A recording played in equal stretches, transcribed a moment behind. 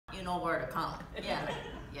you know where to come. Yeah,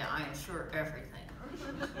 yeah, I insure everything.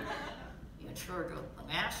 You insure the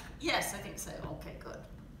mask? Yes, I think so. Okay, good.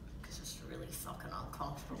 Because it's really fucking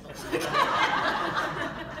uncomfortable.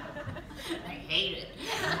 I hate it.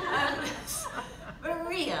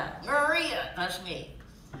 Maria, that's me.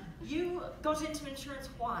 You got into insurance,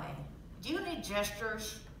 why? Do you need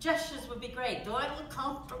gestures? Gestures would be great. Do I look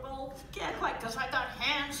comfortable? Yeah, quite, because I got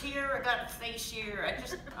hands here, I got a face here,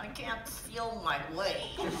 I can't feel my way.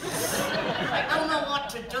 I don't know what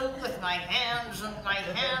to do with my hands, and my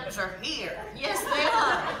hands are here. Yes, they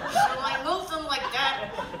are. Shall I move them like that?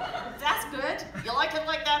 That's good. You like it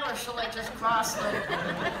like that, or shall I just cross them?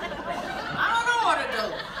 I don't know what to do.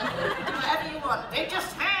 Whatever you want. They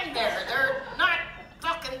just hang there. They're not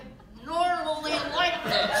fucking normally like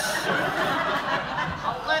this.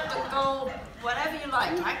 I'll let them go whatever you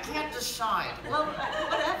like. I can't decide. Well,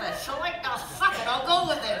 whatever. So like, oh, fuck it, I'll go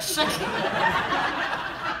with this.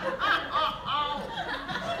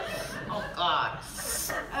 Oh, God.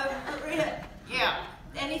 Maria. Yeah.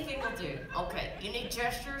 Anything will do. Okay. You need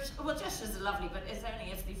gestures? Well, gestures are lovely, but it's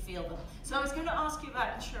only if you feel them. So I was going to ask you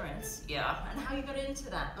about insurance. Yeah. And how you got into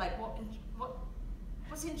that. Like,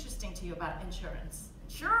 what's interesting to you about insurance?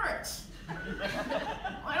 Insurance?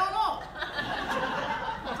 I don't know.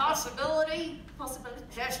 Possibility?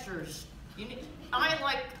 Gestures. I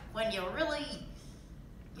like when you really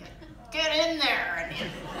get in there and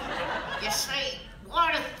you say,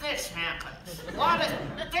 what if this happens? What if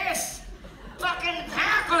this fucking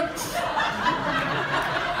happens?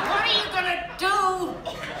 What are you gonna do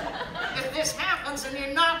if this happens and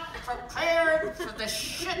you're not prepared for the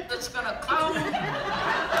shit that's gonna come?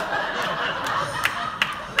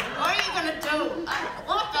 What are you gonna do?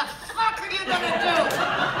 What the fuck are you gonna do?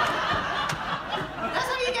 That's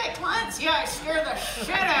how you get clients. Yeah, I scare the shit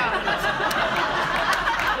out of them.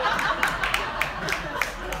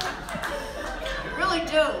 You really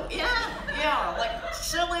do. Yeah, like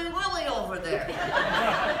Silly Willy over there.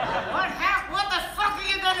 What the fuck are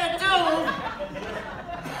you gonna do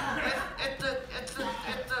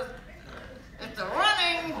if the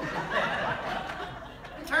running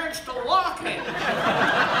turns to walking?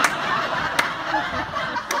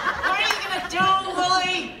 What are you gonna do,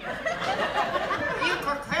 Willie? Are you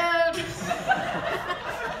prepared?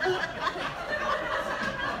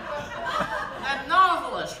 That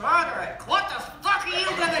novelist, Roderick, what the fuck are you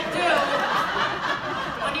gonna do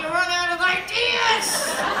when you run out of ideas?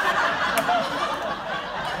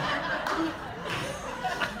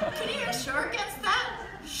 Can you insure against that?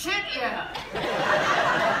 Shit, yeah.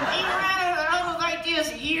 He ran out of ideas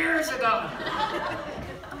years ago.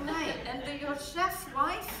 Right, and your chef's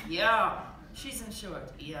wife? Yeah. She's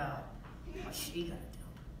insured. Yeah. What's she gonna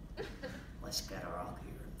do? Let's get her out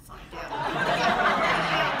here and find out.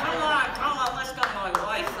 Yeah, come on, let's get my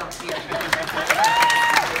wife up here.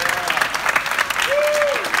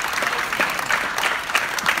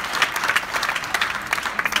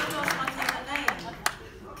 I lost my name.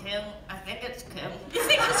 Kim, I think it's Kim. You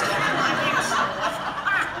think it's Kim? I think so.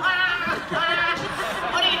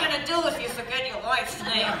 What are you gonna do if you forget your wife's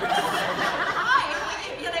name? Hi,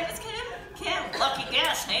 your name is Kim? Kim, lucky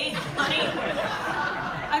guess, hey, honey?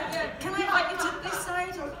 Can I invite you to this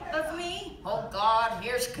side of me? Oh God,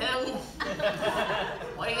 here's Kim.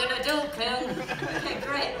 What are you gonna do, Kim? Okay,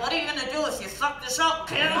 great. What are you gonna do if you fuck this up,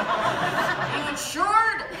 Kim? Are you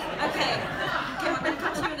insured? Okay, Kim, I'm gonna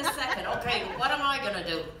come to you in a second. Okay, what am I gonna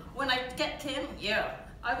do? When I get Kim? Yeah.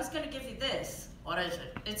 I was gonna give you this. What is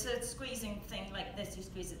it? It's a squeezing thing like this. You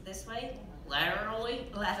squeeze it this way. Laterally?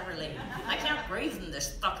 Laterally. I can't breathe in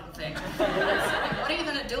this fucking thing. What are you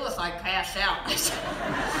gonna do if I pass out?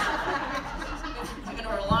 You're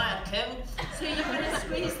gonna rely on Kim? So you're gonna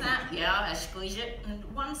squeeze that? Yeah, I squeeze it. And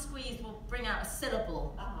one squeeze will bring out a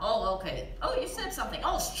syllable. Oh, okay. Oh, you said something.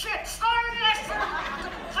 Oh, shit! Sorry, I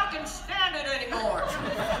couldn't fucking stand it anymore. Is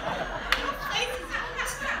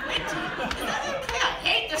that okay? I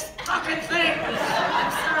hate this fucking thing.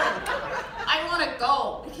 I'm sorry. I want to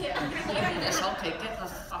go. Give me this. Okay, get the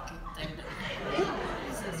fucking thing down.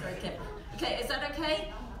 So sorry, Kim. Okay, is that okay?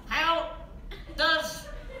 How does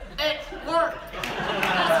it work? You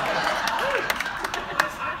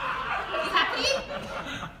happy?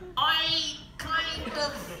 I kind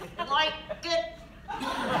of like it.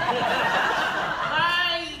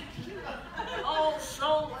 I also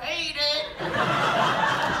hate it.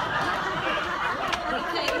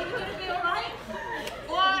 Okay, are you gonna be alright?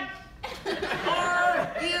 What?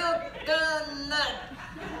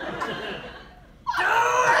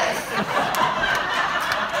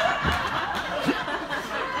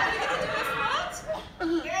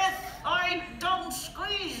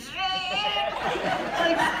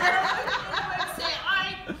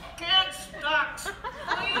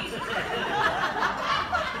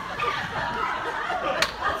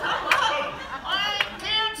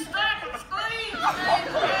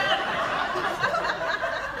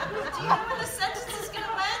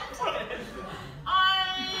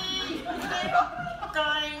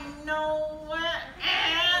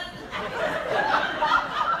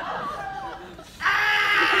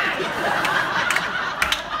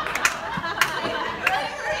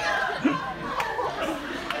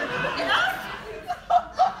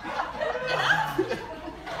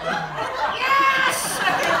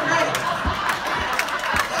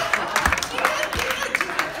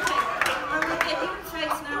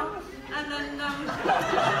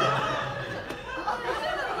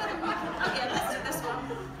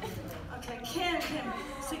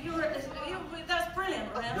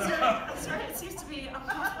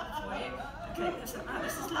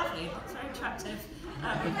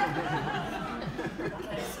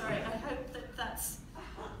 Okay, sorry, I hope that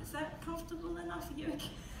is that comfortable enough? Are you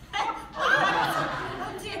okay?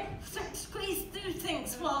 Oh dear, squeeze through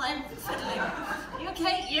things while I'm fiddling. Are you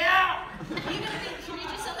okay? Yeah! Can you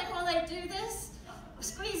do something while I do this?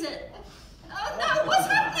 Squeeze it. Oh no, what's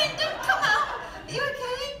happening? Don't come out! Are you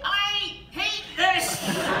okay? I hate this! I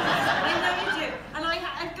know you do. And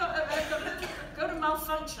I've got a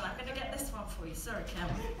malfunction. I'm going to get this one for you. Sorry, Cam.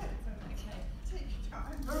 Okay. Take your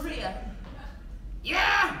time. Maria.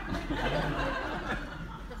 Yeah!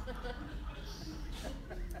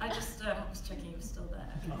 I just was checking you were still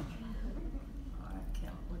there. Okay. All right,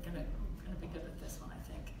 Kim. We're gonna be good at this one, I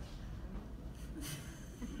think.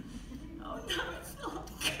 Oh no, it's not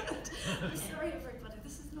good. I'm sorry, everybody.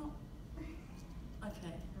 This is not.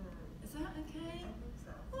 Okay. Is that okay?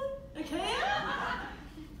 Okay?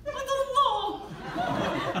 I don't know.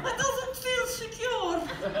 It doesn't feel secure.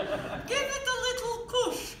 Give it a little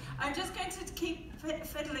push. I'm just going to keep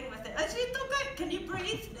fiddling with it. Is it okay? Can you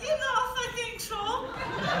breathe? Enough, I think so.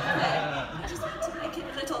 Okay. I just want to make it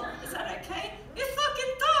a little. Is that okay? You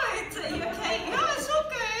fucking died. Are you okay? Yeah, it's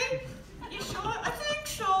okay. You sure? I think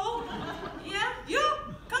so. Yeah? Yeah?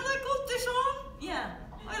 Can I put this on? Yeah.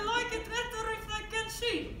 I like it better if I can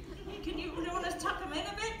see. Can you want to tuck them in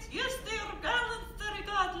a bit? Yes, they are gallant, very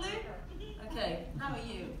godly. Okay, how are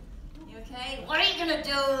you? You okay? What are you gonna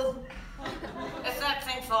do if that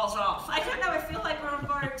thing falls off? I don't know, I feel like we're on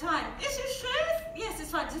borrowed time. Is it safe? Yes, it's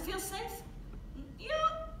fine. Does it feel safe?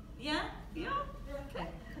 Yeah? Yeah? Yeah? Okay.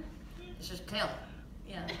 This is Kim.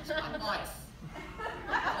 Yeah, it's my wife.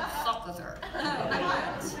 Don't fuck with her. No, I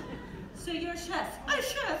won't. So you're a chef? I'm a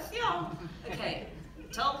chef, yeah. Okay.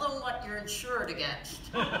 Tell them what you're insured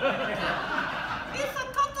against. Okay. If I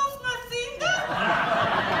cut off my finger,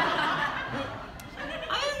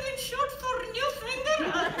 I am insured for a new finger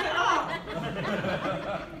and the arm.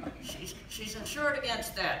 She's insured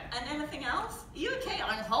against that. And anything else? You okay?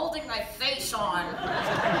 I'm holding my face on.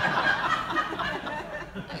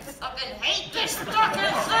 I fucking hate this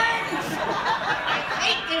fucking thing! I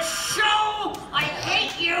hate this show! I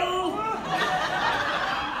hate you!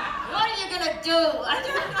 What are you gonna do? I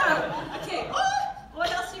don't know. Okay. Oh, what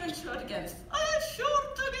else are you insured against? I'm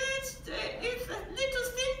insured against if a little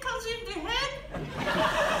thing comes in the head.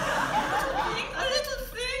 A little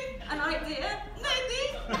thing, an idea, maybe.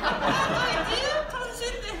 An idea comes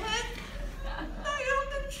in the head. I am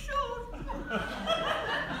insured.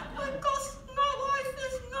 Because my wife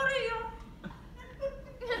is Maria.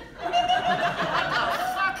 What the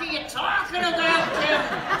fuck are you talking about, Kim?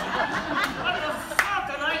 What the fuck,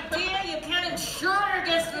 an idea? You can't insure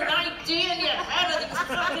against an idea in your head. Are you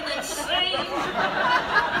fucking insane?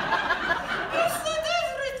 You said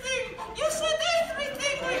everything. You said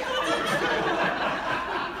everything we could insure.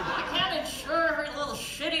 I can't insure every little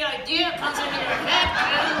shitty idea comes into your head,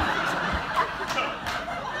 Kim.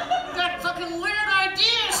 You got fucking weird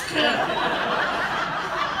ideas, Kim.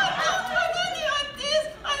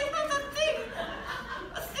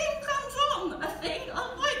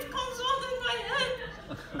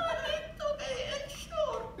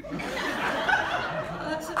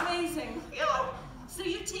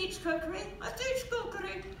 Cookery? I teach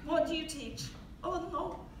cookery. What do you teach? Oh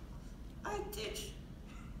no, I teach.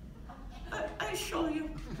 I show you.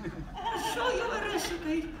 I show you a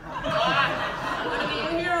recipe. I'm gonna be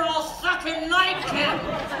here all fucking night, Kim.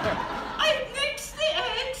 I mix the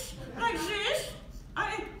eggs like this.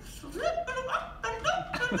 I flip them up and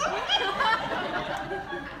up and up.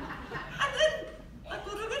 And then I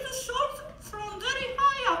put a little salt from very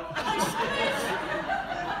high up and I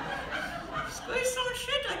squeeze some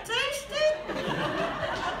shit, I taste it.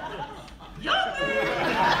 Yummy!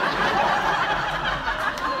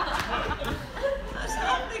 That's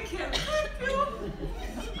lovely, Kim. Thank you.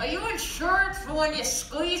 Are you insured for when you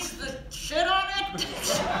squeeze the shit on it?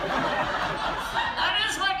 That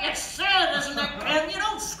is what you said, isn't it, Kim? You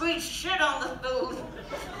don't squeeze shit on the food.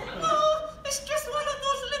 No, it's just one of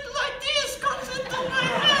those little ideas comes into my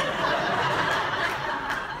head.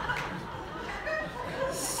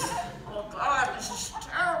 God, this is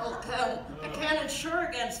terrible, Kim. I can't insure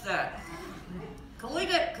against that. Can we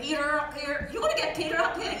get Peter up here? You want to get Peter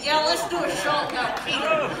up here? Yeah, let's do a show about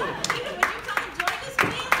Peter. Peter, would you come and join us,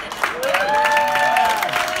 please?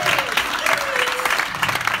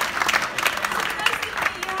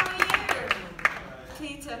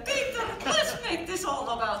 Peter, let's make this all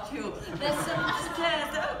about you. There's some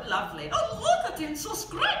stairs. Oh, lovely. Oh, look at him, so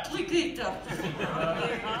scrappy, Peter.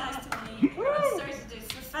 Nice to meet you. I'm sorry to do this.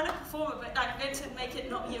 A fellow performer, but I'm going to make it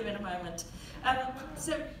not you in a moment.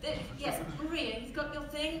 Yes, Maria, you've got your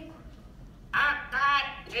thing? Yeah!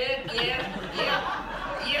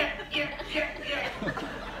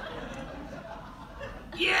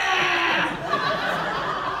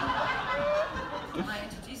 Can I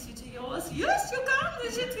introduce you to yours? Yes, you can.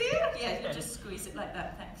 Is it here? Yeah, you just squeeze it like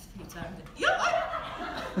that. Thanks, Peter. Yeah?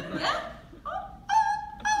 Yeah?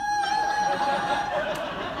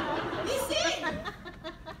 You see?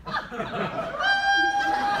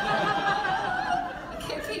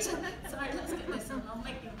 Okay, Peter. Sorry, let's get this one. I'll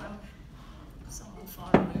make you someone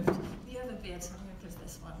far removed. The other beard, so here goes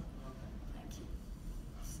this one. Thank you.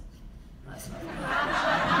 Nice.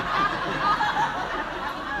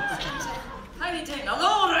 How are you doing? I'm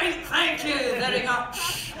all right, thank you very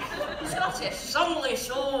much. Scottish, suddenly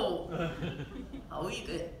so. Oh, you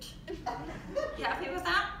good? You happy with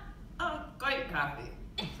that? I'm quite happy.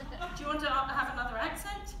 Do you want to have another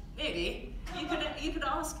accent? Maybe. You could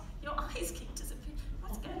ask. Your eyes keep disappearing.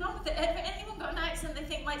 What's going on with it? Anyone got an accent they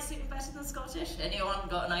think might suit you better than Scottish? Anyone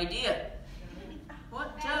got an idea?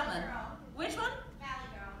 What? German? Which one?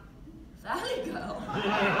 Valley Girl?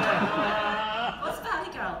 What's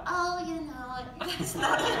Valley Girl? Oh, you know, that's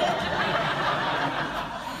not it.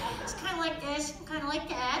 It's kind of like this, and kind of like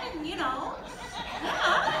that, and you know.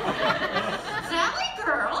 Yeah. Valley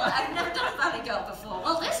Girl? I've never done Valley Girl before.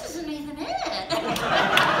 Well, this isn't even it.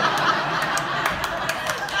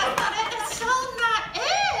 It's so not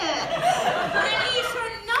it. Really, you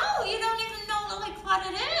sure know. You don't even know like what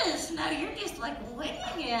it is. No, you're just like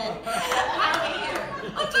winging it. How are you?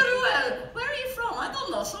 I'm very well. Where are you from? I don't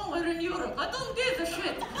know. Somewhere in Europe. I don't give a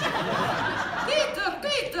shit.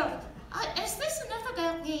 Peter. Is this enough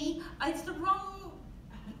about me? It's the wrong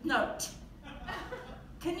note.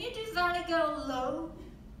 Can you do Valley Girl low?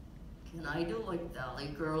 Can I do like Valley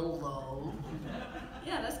Girl low?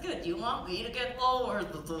 Yeah, that's good. You want me to get lower?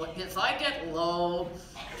 If I get low,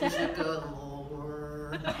 does it go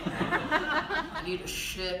lower? I need a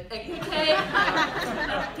shit. Okay?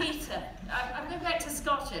 Peter, I'm going back to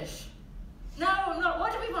Scottish. No, I'm not.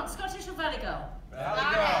 What do we want? Scottish or Valley Girl?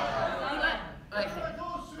 Valley Girl. Okay.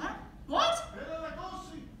 Huh? What?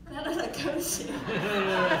 Lugosi.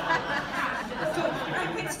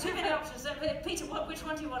 Right, it's too many options. Peter, which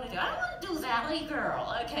one do you want to do? I want to do Valley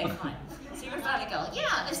Girl. Okay, fine. So you're Valley Girl.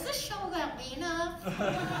 Yeah, is this show about me enough?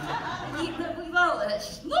 Well,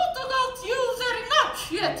 it's not about you very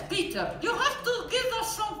much yet, Peter. You have to give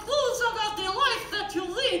us some clues about the life that you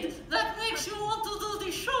lead that makes you want to do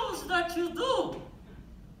the shows that you do.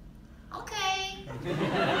 Okay.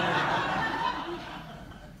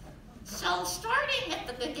 So, starting at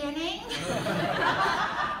the beginning,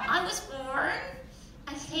 I was born,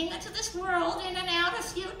 I came into this world in and out a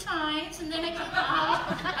few times, and then I came out,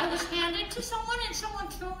 I was handed to someone, and someone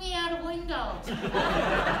threw me out a window.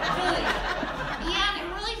 Really. Yeah, and it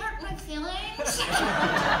really hurt my feelings.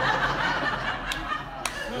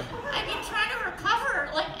 I've been trying to recover,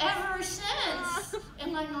 like, ever since,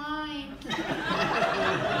 in my mind.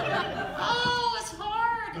 Oh, it's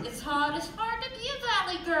hard. It's hard to be a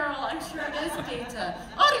Valley Girl. I'm sure it is, Peter.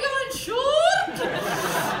 Are you insured?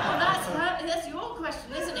 Well, that's your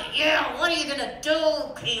question, isn't it? Yeah, what are you gonna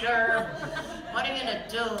do, Peter? What are you gonna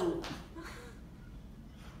do?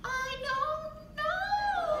 I don't know.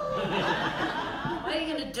 What are you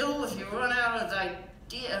gonna do if you run out of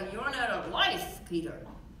idea? You run out of life, Peter.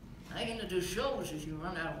 How are you gonna do shows if you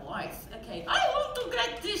run out of life? Okay, I want to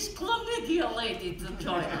get this chlamydia lady to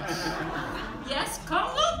join us. Yes, come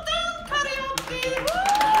on down, karaoke! Woo!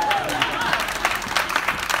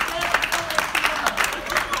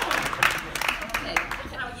 Okay,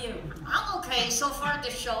 how are you? I'm okay. So far the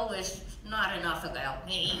show is not enough about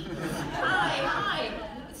me. Hi.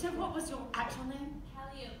 So what was your actual name?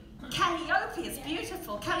 Calliope, it's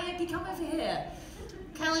beautiful. Calliope, come over here.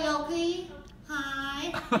 Calliope.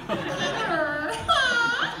 Hi. Peter.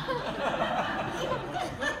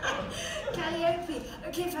 Calliope.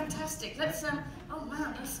 Okay, fantastic. Let's oh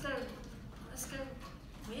man, let's go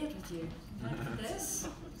weird with you. Like this.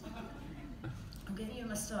 I'm giving you a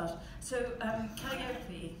massage. So,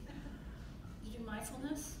 Calliope, you do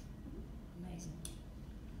mindfulness? Amazing.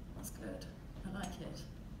 That's good. I like it.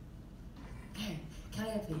 Okay,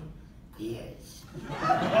 Calliope. Yes.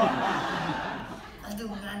 I do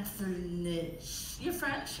mindfulness. You're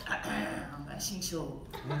French? I think so.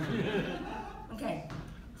 Okay.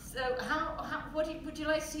 So would you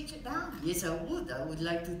like to teach it now? Yes, I would. I would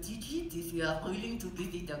like to teach it if you are willing to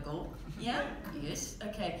give it a go. Yeah? Yes?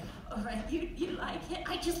 Okay. All right. You like it?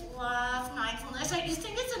 I just love mindfulness. I just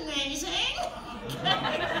think it's amazing.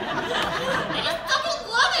 I just fucking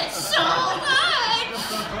love it so much.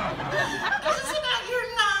 Because it's about your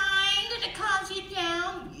mind and it calms you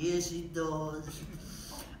down. Yes, it does.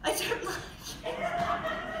 I don't like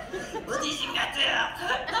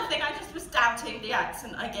just doubting the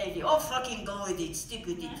accent I gave you. Oh, fucking go with it, stick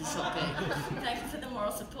with it, it's okay. Thank you for the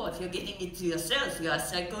moral support. You're getting it to yourself, you are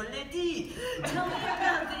psycho lady. Tell me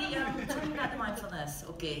about the mindfulness,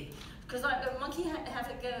 okay? Because the monkey have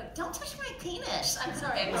a go. Don't touch my penis. I'm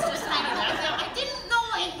sorry, I was just hanging out. I didn't know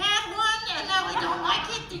I had one, and now I don't like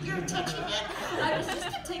it that you're touching it. I was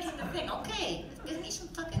just taking the thing. Okay, give me some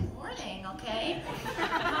fucking warning, okay?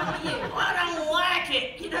 How are you? I don't like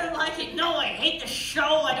it. You don't like it? No, I hate the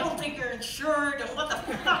show. I don't think you're insured. And what the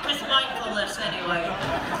fuck is mindfulness anyway?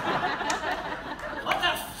 What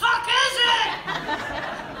the fuck is it?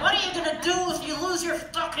 What are you gonna do if you lose your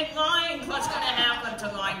fucking mind? What's gonna happen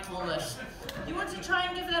to mindfulness? You want to try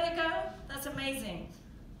and give that a go? That's amazing.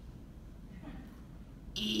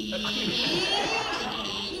 It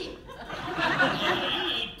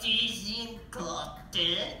is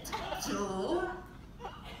important to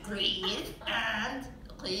breathe and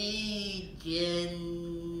regenerate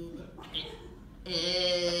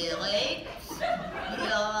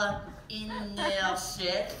your inner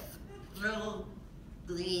self through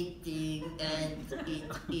breathing, and it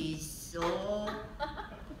is so important.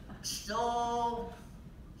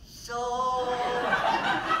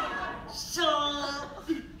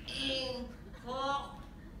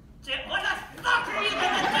 What the fuck are you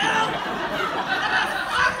gonna do? What the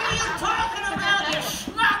fuck are you talking about, you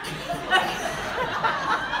schmuck?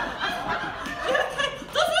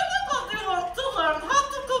 Does anybody want to learn how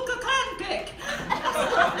to cook a pancake? That's a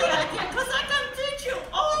lovely idea, because I can teach you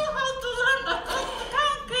all how to learn to cook the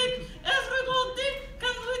pancake. Everybody,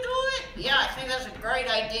 can we do it? Yeah, I think that's a great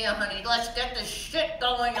idea, honey. Let's get this shit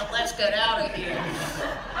going and let's get out of here.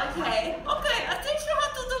 Okay, I'll teach you how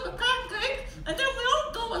to do the pancake, and then we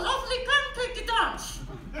all do a lovely pancake dance.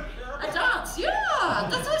 A dance? Yeah,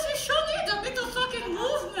 that's what you should need, a bit of fucking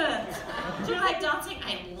movement. Do you like dancing? I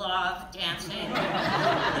love dancing.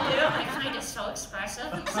 I find it so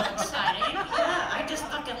expressive and so exciting. Yeah, I just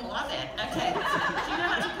fucking love it. Okay, do you know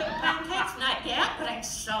how to cook pancakes? Not yet, but I'm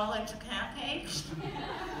so into pancakes.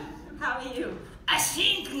 How are you? I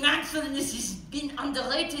think mindfulness has been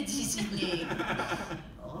underrated recently.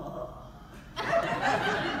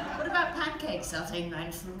 What about pancakes? Are they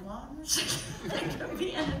mindful ones? They could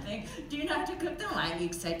be anything. Do you know how to cook them? I'm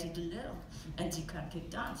excited to learn. And you pancake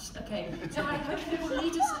dance. Okay, so I hope you will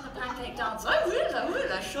lead us in the pancake dance. I will.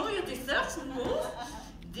 I'll show you the first move.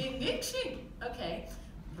 The mixing. Okay,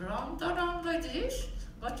 brown down like this,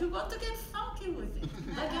 but you got to get funky with it.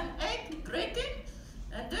 Like an egg breaking,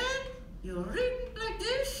 and then you ring like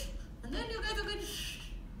this, and then you got to get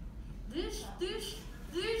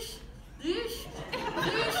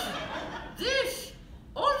this,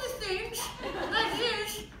 all the things, like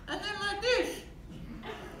this, and then like this.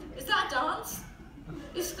 Is that dance?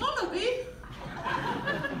 It's gonna be.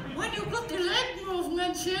 When you put the leg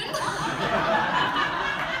movements in, it's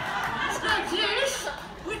like this,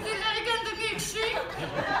 with the leg and the mixing,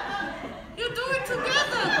 you do it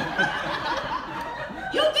together.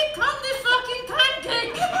 You become the fucking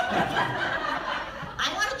pancake. I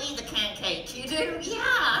want to be the pancake. You do? Yeah, I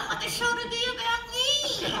want the show to be about me.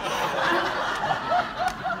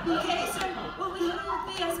 Okay, so what will you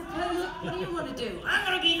be, I suppose? What do you want to do? I'm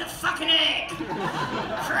going to be the fucking egg.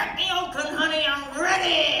 Crack me open, honey, I'm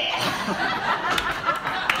ready.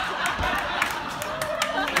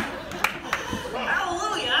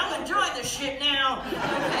 Hallelujah, I'm enjoying this shit now.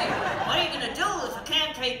 Okay, what are you going to do if a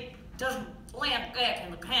pancake doesn't land back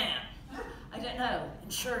in the pan? I don't know.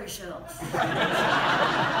 Insure yourself. Okay.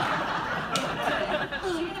 So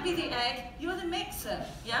you're going to be the egg. You're the mixer.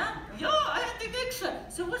 Yeah? Yeah, I am the mixer.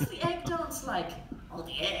 So what's the egg dance like? Oh,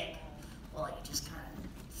 the egg. Well, you just kind of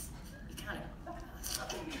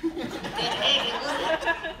get eggy with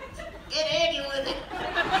it. Get eggy with it.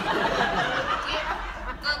 Get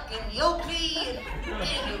fucking yolky and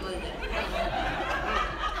eggy with it.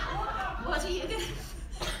 What are you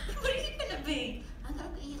going to be? I'm going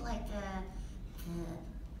to be like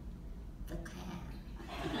the can.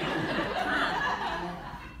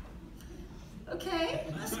 Okay,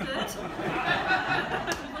 that's good.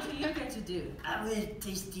 What are you going to do? I will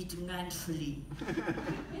taste it mindfully.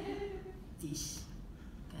 This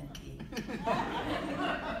pancake.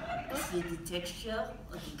 I feel the texture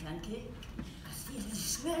of the pancake. I feel the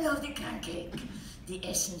smell of the pancake. The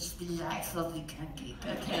essence, the life of the pancake.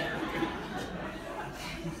 Okay.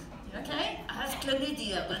 Okay? I have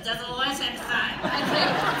chlamydia, but otherwise I'm fine. Okay.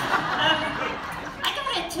 I got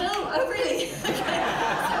it too. Oh, really? Okay.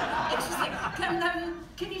 So, interesting.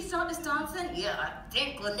 Can you start this dance then? Yeah, I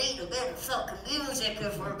think we need a bit of fucking music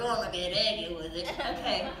if we're gonna get eggy with it.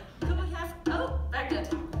 Okay. Could we have... Oh, very good.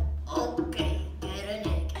 Okay, get an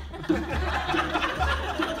egg.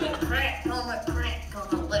 Crack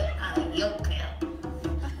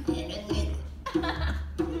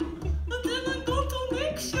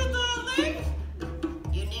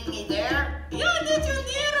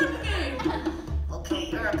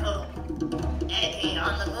Eggy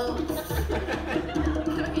on the move.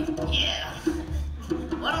 Yeah.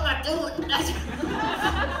 What am I doing?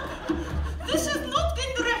 This has not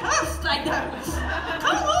been rehearsed like that.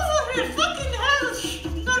 Come over here, fucking hell,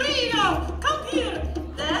 Maria. Come here.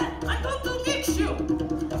 There, I'm going to mix you.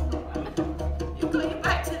 You're going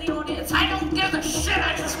back to the audience. I don't give a shit.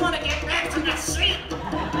 I just want to get back to the seat.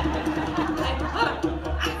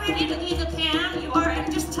 I'm ready to be the pan. You are.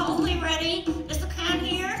 I'm just totally ready. Is the pan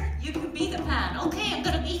here? You can be the pan. Okay, I'm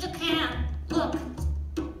gonna be the pan. Look.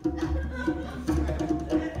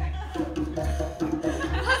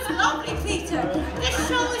 That's lovely, Peter. This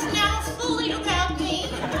show is now fully about me.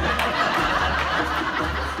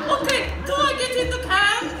 Okay, do I get in the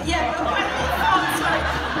pan? Yeah. Oh, sorry.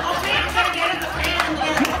 Okay, I'm gonna get in the pan.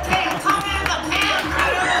 Yeah. Okay, I'm coming in the pan.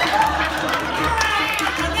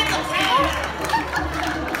 I'm in the pan.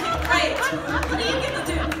 Great. What are you gonna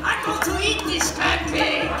do? I'm going to eat this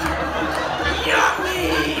pancake. Yummy!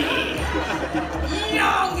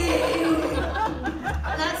 Yummy!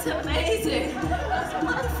 That's amazing. That's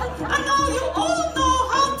wonderful. I know you all know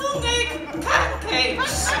how to make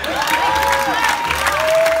pancakes.